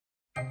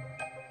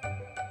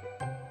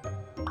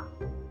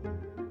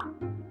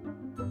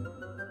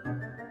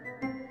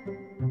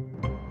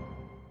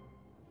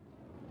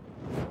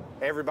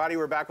Hey everybody,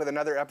 we're back with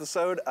another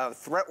episode of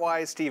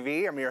ThreatWise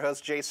TV. I'm your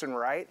host, Jason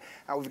Wright.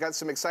 We've got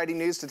some exciting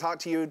news to talk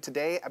to you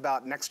today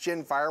about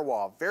next-gen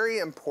firewall. Very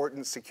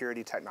important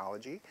security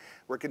technology.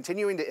 We're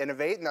continuing to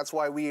innovate, and that's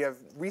why we have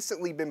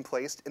recently been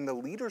placed in the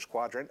Leaders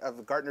Quadrant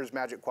of Gartner's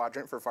Magic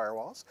Quadrant for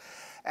firewalls.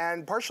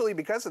 And partially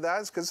because of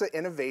that is because of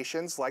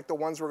innovations like the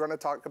ones we're going to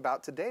talk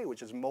about today,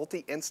 which is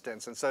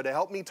multi-instance. And so to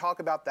help me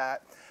talk about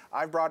that,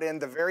 I've brought in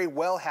the very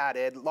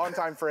well-hatted,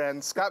 longtime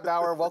friend, Scott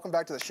Bauer. Welcome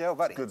back to the show,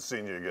 buddy. It's good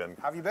seeing you again.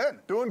 How have you been?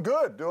 Doing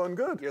good, doing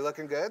good. You're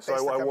looking good?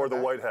 So I wore the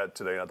white hat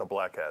today, not the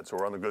black hat, so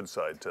we're on the good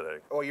side today.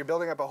 Oh, you're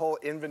building up a whole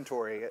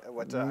inventory.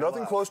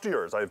 Nothing close to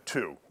yours. I have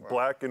two,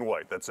 black and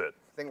white, that's it.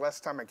 I think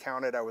last time I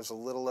counted, I was a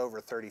little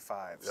over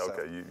 35. So.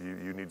 Okay,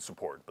 you need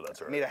support, but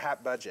that's all right. I need a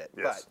hat budget,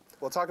 yes.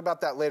 But we'll talk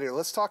about that later.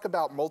 Let's talk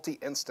about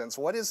multi-instance.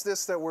 What is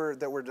this that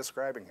we're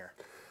describing here?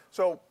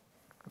 So,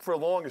 for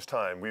the longest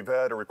time, we've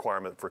had a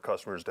requirement for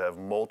customers to have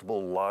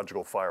multiple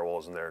logical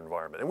firewalls in their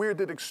environment. And we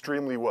did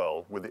extremely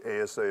well with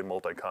the ASA and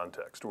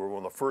multi-context. We were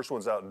one of the first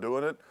ones out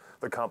doing it.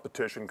 The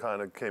competition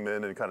kind of came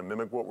in and kind of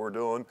mimicked what we're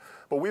doing.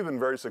 But we've been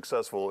very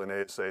successful in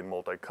ASA and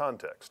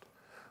multi-context.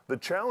 The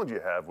challenge you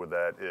have with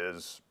that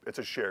is it's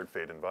a shared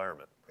fate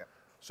environment. Yeah.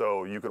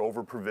 So you could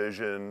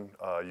over-provision,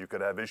 you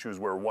could have issues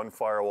where one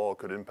firewall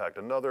could impact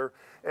another.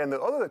 And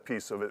the other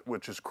piece of it,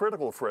 which is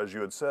critical for, as you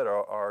had said,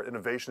 our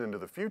innovation into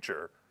the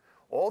future,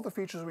 all the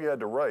features we had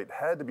to write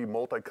had to be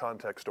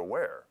multi-context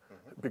aware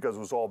because it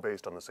was all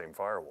based on the same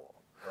firewall.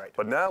 Right.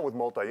 But now with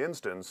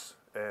multi-instance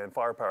and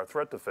firepower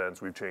threat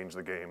defense, we've changed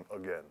the game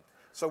again.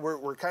 So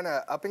we're kind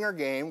of upping our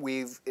game.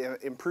 We've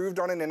improved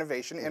on an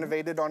innovation,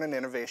 innovated on an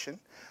innovation.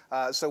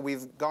 So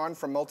we've gone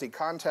from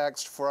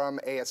multi-context, from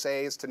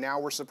ASAs, to now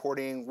we're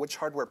supporting which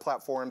hardware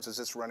platforms is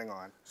this running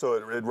on? So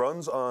it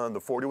runs on the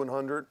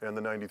 4100 and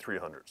the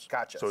 9300s.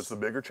 Gotcha. So it's the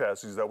bigger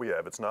chassis that we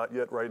have. It's not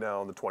yet right now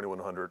on the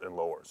 2100 and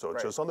lower. So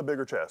it's just on the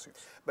bigger chassis.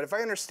 But if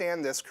I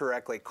understand this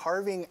correctly,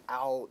 carving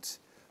out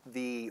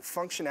the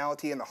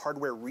functionality and the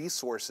hardware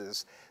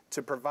resources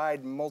to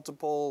provide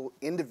multiple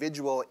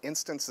individual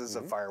instances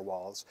of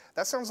firewalls,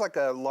 that sounds like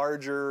a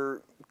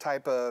larger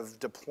type of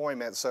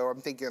deployment. So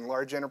I'm thinking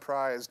large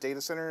enterprise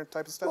data center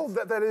type of stuff?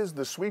 Well, that is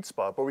the sweet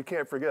spot, but we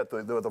can't forget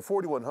the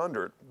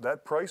 4100,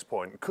 that price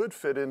point could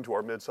fit into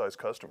our mid-sized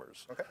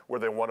customers, where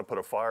they want to put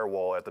a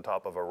firewall at the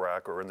top of a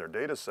rack or in their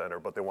data center,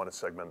 but they want to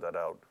segment that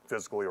out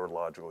physically or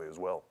logically as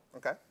well.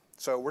 Okay.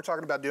 So we're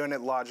talking about doing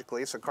it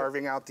logically, so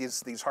carving out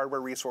these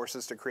hardware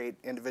resources to create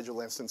individual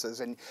instances.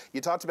 And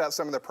you talked about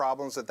some of the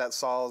problems that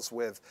solves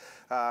with,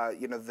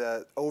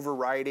 the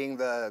overriding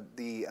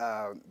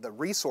the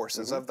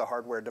resources of the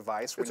hardware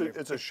device.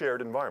 It's a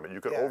shared environment. You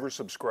could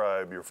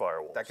oversubscribe your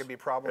firewalls. That could be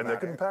problematic. And they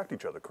can impact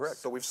each other, correct.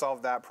 So we've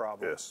solved that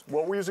problem. Yes.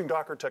 Well, we're using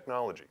Docker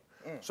technology.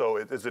 So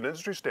it's an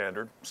industry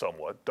standard,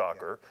 somewhat,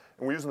 Docker,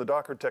 and we're using the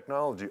Docker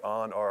technology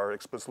on our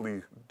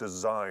explicitly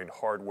designed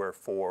hardware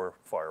for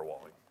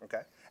firewalling.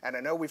 Okay. And I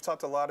know we've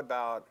talked a lot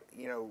about,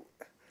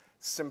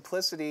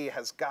 simplicity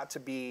has got to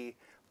be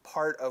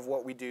part of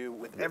what we do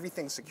with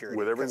everything security.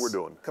 With everything we're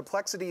doing.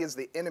 Complexity is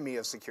the enemy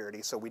of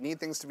security, so we need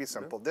things to be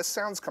simple. This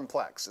sounds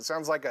complex. It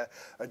sounds like a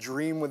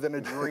dream within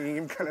a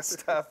dream kind of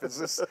stuff. Is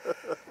this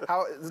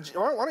how?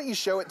 Why don't you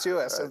show it to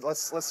us? And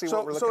let's see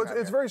what we're looking at. So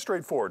it's very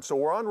straightforward. So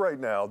we're on right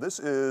now. This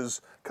is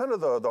kind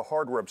of the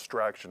hardware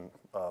abstraction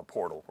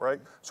portal,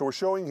 right? So we're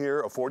showing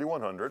here a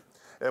 4100.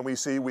 And we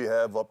see we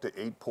have up to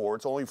 8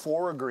 ports. Only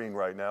 4 are green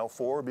right now,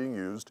 4 are being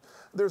used.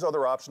 There's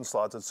other option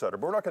slots, et cetera.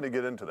 But we're not going to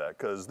get into that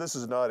because this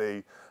is not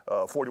a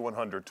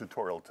 4100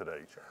 tutorial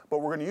today. Sure. But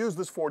we're going to use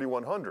this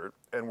 4100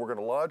 and we're going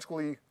to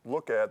logically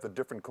look at the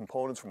different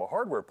components from a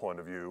hardware point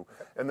of view.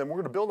 And then we're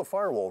going to build a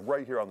firewall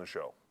right here on the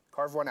show.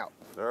 Carve one out.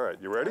 All right,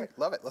 you ready? All right,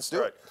 love it, let's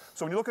do it.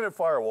 So when you're looking at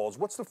firewalls,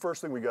 what's the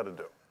first thing we got to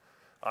do?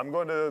 I'm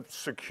going to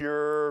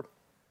secure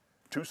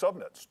 2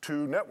 subnets,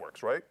 2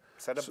 networks, right?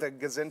 Set up the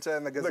Gazinta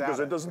and the Gazata.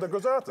 The Gazintas and the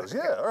Gazatas,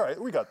 yeah, all right,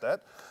 we got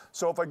that.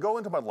 So if I go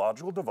into my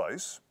logical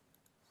device,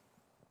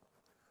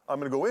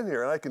 I'm going to go in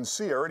here and I can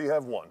see I already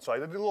have one. So I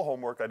did a little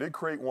homework, I did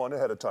create one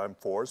ahead of time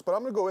for us, but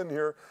I'm going to go in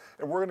here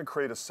and we're going to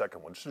create a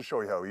second one just to show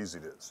you how easy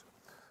it is.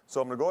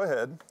 So I'm going to go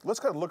ahead, let's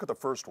kind of look at the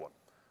first one.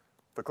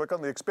 If I click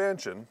on the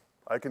expansion,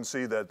 I can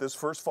see that this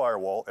first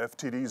firewall,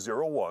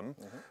 FTD01,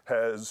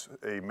 has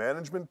a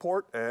management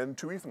port and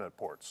 2 Ethernet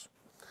ports.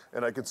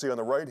 And I can see on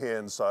the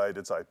right-hand side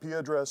its IP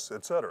address,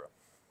 et cetera.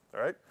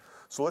 All right?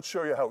 So let's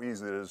show you how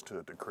easy it is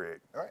to create.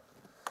 All right.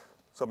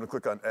 So I'm going to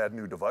click on Add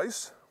New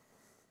Device.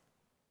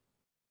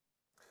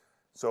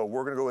 So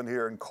we're going to go in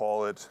here and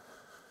call it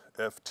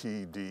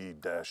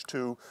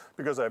FTD-2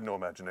 because I have no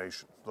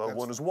imagination. The other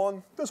one is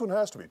 1. This one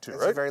has to be 2,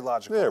 right? It's very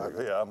logical. There we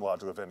go. Yeah, I'm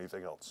logical if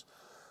anything else.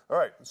 All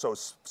right. So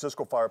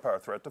Cisco Firepower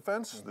Threat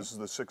Defense. This is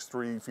the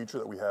 6.3 feature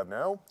that we have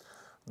now.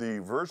 The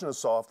version of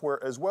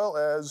software, as well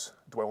as,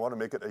 do I want to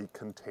make it a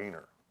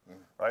container?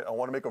 Right? I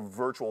want to make a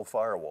virtual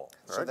firewall.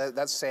 So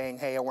that's saying,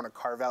 hey, I want to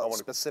carve out a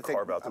specific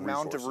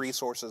amount of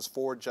resources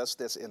for just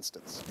this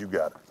instance. You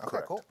got it. Okay,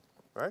 correct. cool.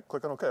 All right,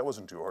 click on OK. That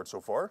wasn't too hard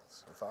so far.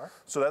 So far.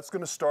 So that's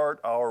going to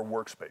start our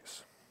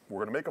workspace. We're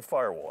going to make a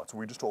firewall. That's what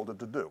we just told it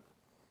to do.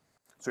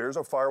 So here's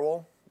our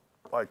firewall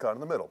icon in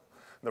the middle.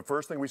 And the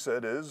first thing we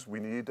said is we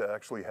need to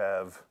actually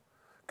have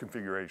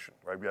configuration,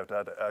 right? We have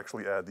to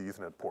actually add the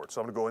Ethernet port.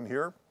 So I'm going to go in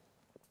here,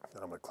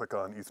 and I'm going to click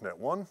on Ethernet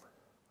 1.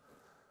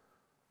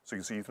 So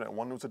you can see Ethernet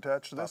 1 was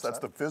attached to this. That's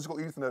the physical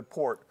Ethernet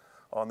port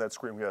on that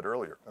screen we had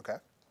earlier. Okay.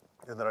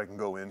 And then I can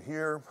go in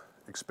here,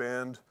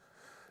 expand,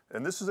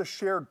 and this is a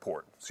shared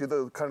port. See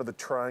the kind of the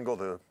triangle,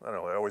 I don't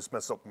know, I always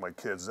mess up with my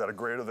kids. Is that a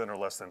greater than or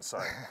less than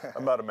sign?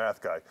 I'm not a math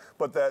guy.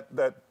 But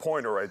that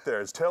pointer right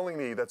there is telling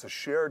me that's a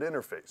shared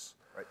interface.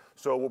 Right.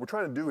 So what we're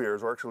trying to do here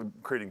is we're actually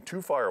creating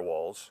two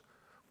firewalls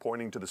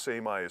pointing to the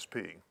same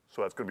ISP.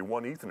 So that's going to be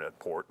one Ethernet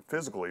port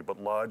physically, but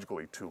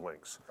logically two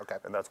links. Okay.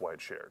 And that's why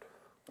it's shared.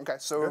 Okay,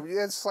 so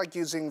it's like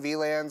using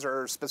VLANs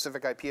or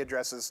specific IP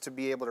addresses to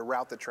be able to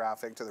route the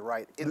traffic to the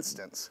right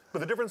instance. But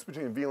the difference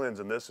between VLANs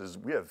and this is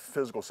we have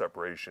physical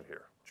separation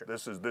here. Sure.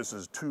 This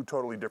is two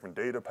totally different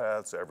data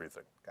paths,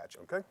 everything. Gotcha.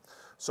 Okay?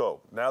 So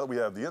now that we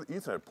have the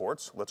Ethernet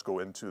ports, let's go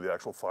into the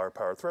actual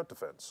firepower threat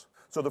defense.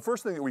 So the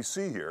first thing that we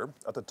see here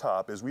at the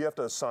top is we have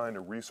to assign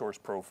a resource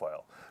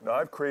profile. Now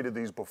I've created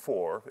these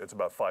before. It's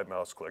about 5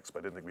 mouse clicks, but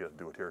I didn't think we had to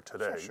do it here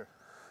today. Sure.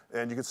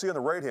 And you can see on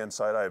the right-hand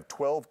side, I have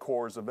 12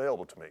 cores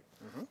available to me.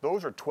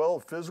 Those are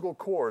 12 physical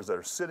cores that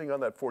are sitting on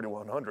that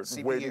 4100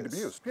 CPUs. waiting to be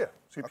used. Yeah,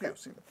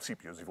 CPUs, Okay.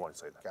 CPUs if you want to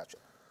say that. Gotcha.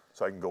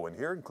 So I can go in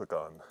here and click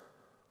on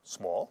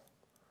small.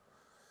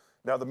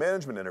 Now the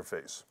management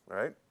interface, all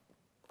right?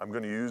 I'm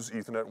going to use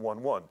Ethernet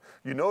 1.1.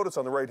 You notice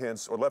on the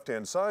right-hand or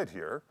left-hand side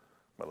here,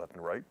 my left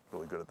and right,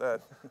 really good at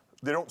that,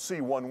 they don't see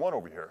 1.1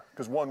 over here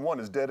because 1.1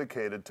 is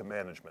dedicated to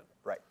management.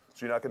 Right.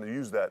 So you're not going to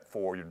use that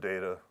for your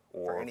data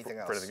or for anything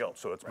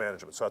else. So it's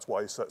management. So that's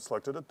why I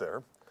selected it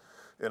there.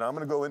 And I'm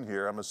going to go in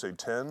here. I'm going to say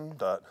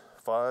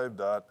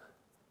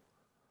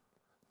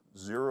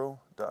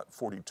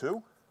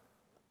 10.5.0.42,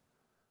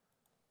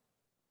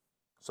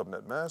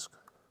 subnet mask,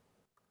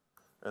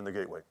 and the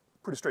gateway.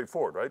 Pretty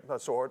straightforward, right?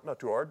 Not so hard, not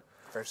too hard.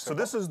 Very So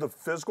simple. this is the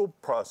physical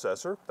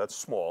processor. That's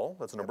small.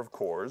 That's the number of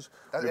cores.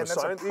 And We've that's a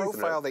assigned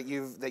profile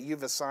Ethernet. that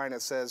you've assigned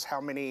that says how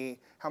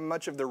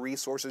much of the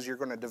resources you're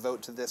going to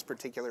devote to this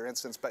particular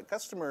instance. But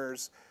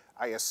customers,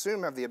 I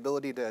assume, have the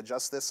ability to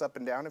adjust this up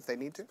and down if they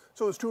need to?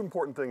 So there's two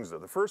important things there.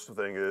 The first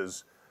thing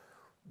is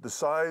the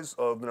size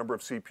of the number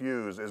of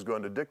CPUs is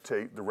going to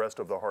dictate the rest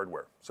of the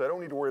hardware. So I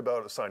don't need to worry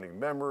about assigning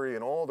memory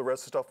and all the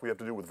rest of the stuff we have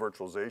to do with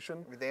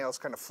virtualization. Everything else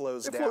kind of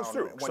flows It down flows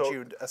through. once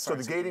you assign So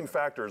the gating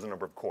factor is the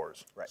number of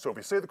cores. Right. So if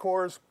you say the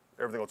cores,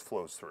 everything else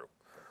flows through.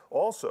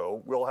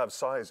 Also, we'll have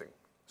sizing.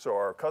 So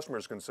our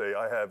customers can say,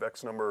 I have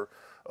X number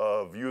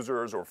of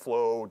users or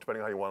flow,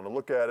 depending on how you want to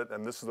look at it,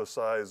 and this is the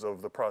size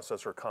of the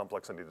processor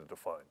complex I need to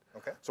define.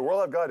 Okay. So we'll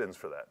have guidance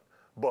for that.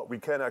 But we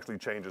can actually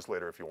change this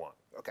later if you want.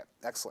 Okay,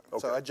 excellent.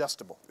 So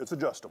adjustable. It's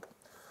adjustable.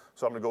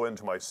 So I'm going to go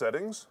into my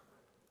settings.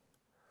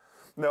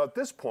 Now at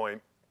this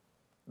point,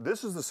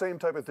 this is the same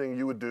type of thing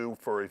you would do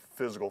for a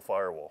physical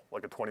firewall,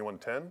 like a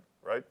 2110,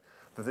 right?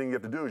 The thing you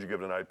have to do is you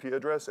give it an IP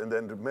address, and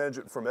then to manage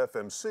it from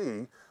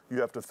FMC,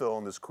 you have to fill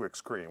in this quick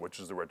screen, which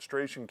is the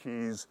registration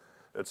keys,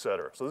 et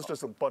cetera. So this is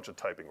just a bunch of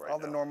typing right now. All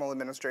the normal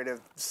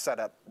administrative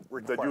setup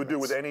requirements. That you would do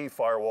with any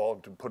firewall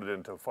to put it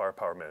into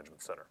Firepower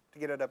Management Center. To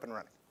get it up and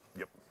running.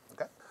 Yep.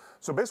 Okay.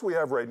 So basically what we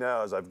have right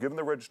now is I've given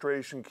the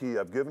registration key,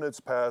 I've given its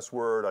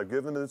password, I've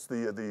given it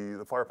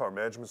the Firepower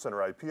Management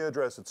Center IP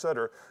address, et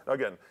cetera. Now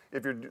again,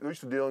 if you're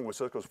used to dealing with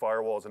Cisco's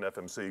firewalls and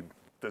FMC,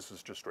 this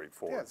is just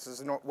straightforward. Yeah, this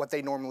is what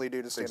they normally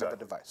do to stand up a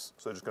device.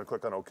 So just going to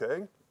click on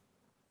OK.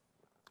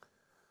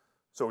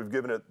 So we've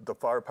given it the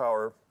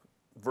Firepower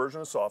version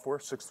of software,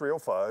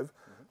 6305.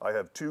 I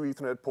have 2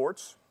 Ethernet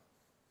ports,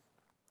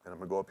 and I'm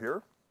going to go up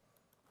here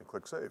and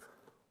click Save.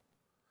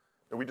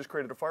 And we just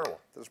created a firewall.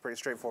 That was pretty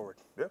straightforward.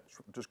 Yeah,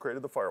 just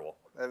created the firewall.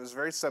 It was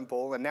very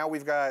simple, and now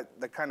we've got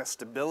the kind of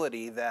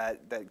stability that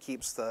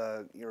keeps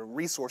the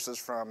resources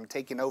from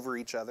taking over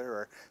each other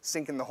or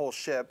sinking the whole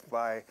ship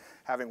by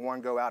having one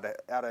go out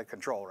of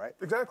control, right?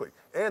 Exactly.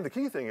 And the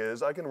key thing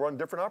is I can run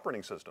different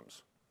operating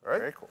systems, right?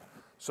 Very cool.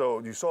 So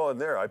you saw in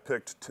there I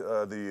picked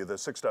the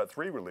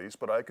 6.3 release,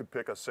 but I could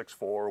pick a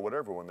 6.4 or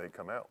whatever when they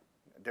come out.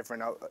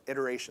 Different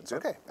iterations.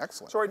 Okay,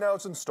 excellent. So right now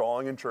it's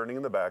installing and churning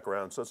in the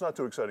background, so it's not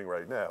too exciting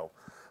right now.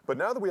 But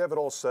now that we have it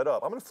all set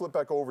up, I'm going to flip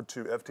back over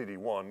to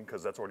FTD1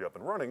 because that's already up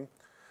and running.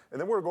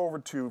 And then we're going to go over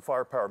to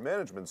Firepower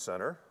Management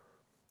Center,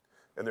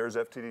 and there's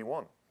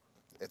FTD1.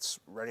 It's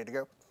ready to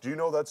go. Do you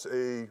know that's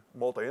a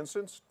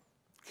multi-instance?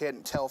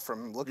 Can't tell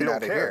from looking You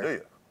at don't it care, here. do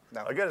you?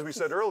 No. Again, as we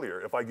said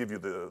earlier, if I give you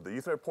the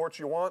Ethernet ports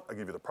you want, I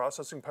give you the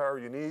processing power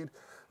you need,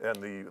 and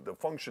the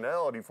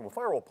functionality from a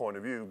firewall point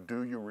of view,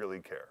 do you really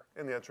care?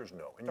 And the answer is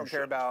no. And Don't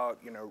care about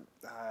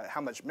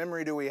how much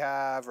memory do we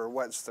have, or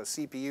what's the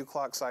CPU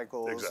clock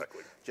cycles.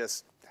 Exactly.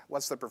 Just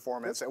what's the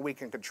performance, and we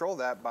can control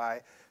that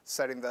by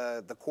setting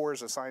the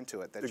cores assigned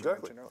to it that you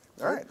mentioned earlier.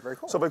 All right, very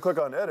cool. So if I click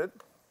on Edit,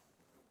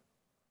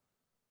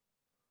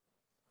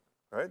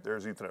 all right,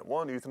 there's Ethernet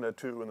 1, Ethernet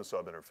 2, and the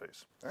sub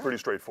interface. Pretty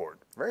straightforward.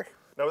 Very.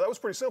 Now that was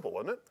pretty simple,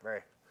 wasn't it?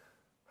 Very.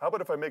 How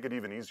about if I make it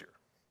even easier?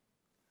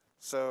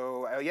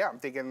 So yeah, I'm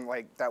thinking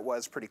like that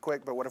was pretty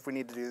quick, but what if we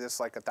need to do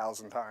this like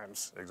 1,000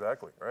 times?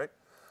 Exactly, right?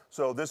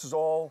 So this is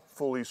all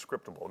fully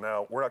scriptable.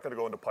 Now, we're not going to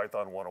go into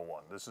Python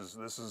 101. This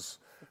is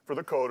for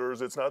the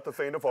coders. It's not the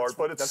faint of heart,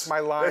 but it's... That's my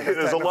line.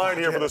 There's a line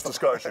here for this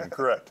discussion,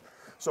 correct.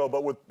 So,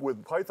 but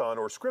with Python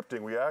or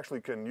scripting, we actually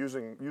can,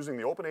 using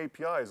the open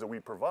APIs that we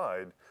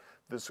provide,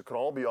 this can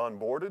all be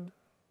onboarded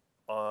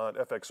on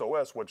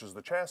FXOS, which is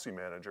the chassis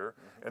manager,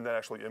 and then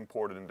actually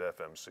imported into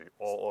FMC,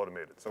 all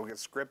automated. So we can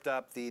script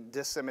up the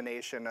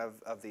dissemination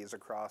of these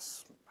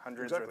across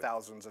hundreds or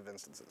thousands of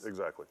instances.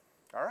 Exactly.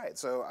 All right,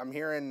 so I'm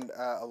hearing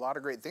a lot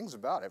of great things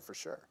about it for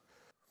sure.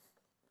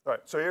 All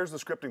right, so here's the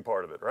scripting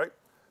part of it, right?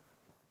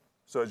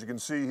 So as you can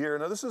see here,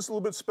 now this is a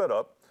little bit sped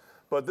up,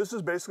 but this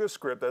is basically a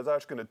script that's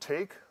actually going to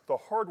take the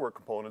hardware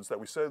components that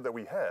we said that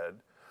we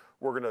had.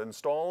 We're going to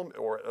install them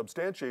or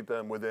substantiate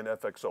them within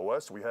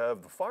FXOS. We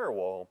have the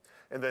firewall,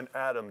 and then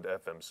add them to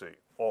FMC,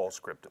 all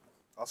scripted.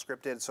 All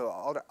scripted, so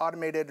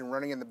automated and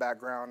running in the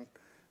background,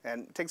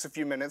 and it takes a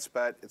few minutes,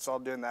 but it's all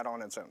doing that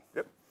on its own.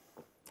 Yep.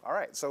 All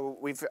right, so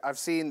I've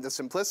seen the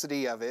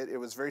simplicity of it. It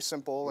was very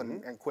simple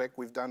and quick.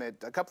 We've done it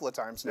a couple of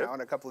times now in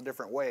a couple of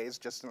different ways,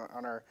 just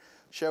on our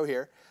show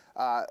here.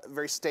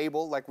 Very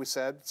stable, like we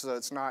said, so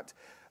it's not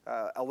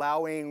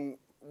allowing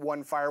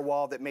one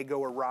firewall that may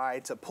go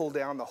awry to pull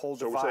down the whole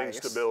device. So we're saying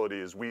stability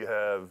is we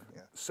have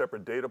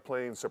separate data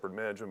planes, separate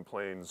management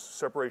planes,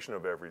 separation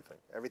of everything.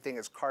 Everything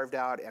is carved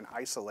out and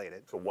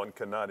isolated. So one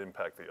cannot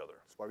impact the other.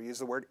 That's why we use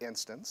the word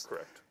instance.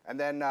 Correct. And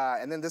then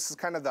this is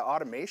kind of the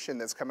automation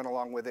that's coming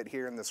along with it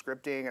here in the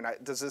scripting. And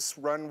does this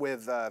run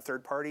with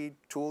third-party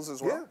tools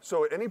as well? Yeah,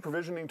 so any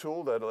provisioning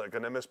tool that like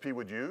an MSP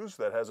would use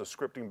that has a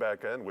scripting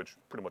backend, which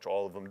pretty much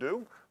all of them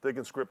do, they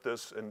can script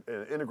this and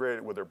integrate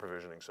it with their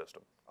provisioning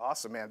system.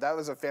 Awesome, man. That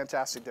was a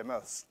fantastic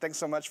demo. Thanks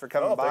so much for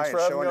coming by thanks and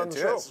for showing having me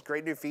it on the to us.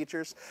 Great new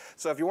features.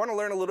 So if you want to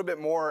learn a little bit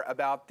more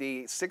about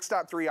the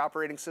 6.3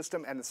 operating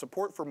system and the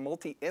support for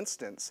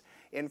multi-instance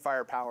in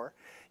Firepower,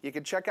 you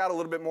can check out a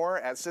little bit more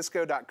at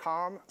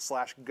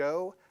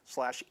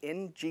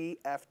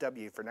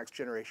cisco.com/go/ngfw for next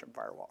generation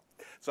firewall.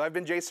 So I've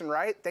been Jason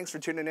Wright. Thanks for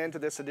tuning in to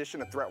this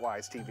edition of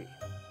ThreatWise TV.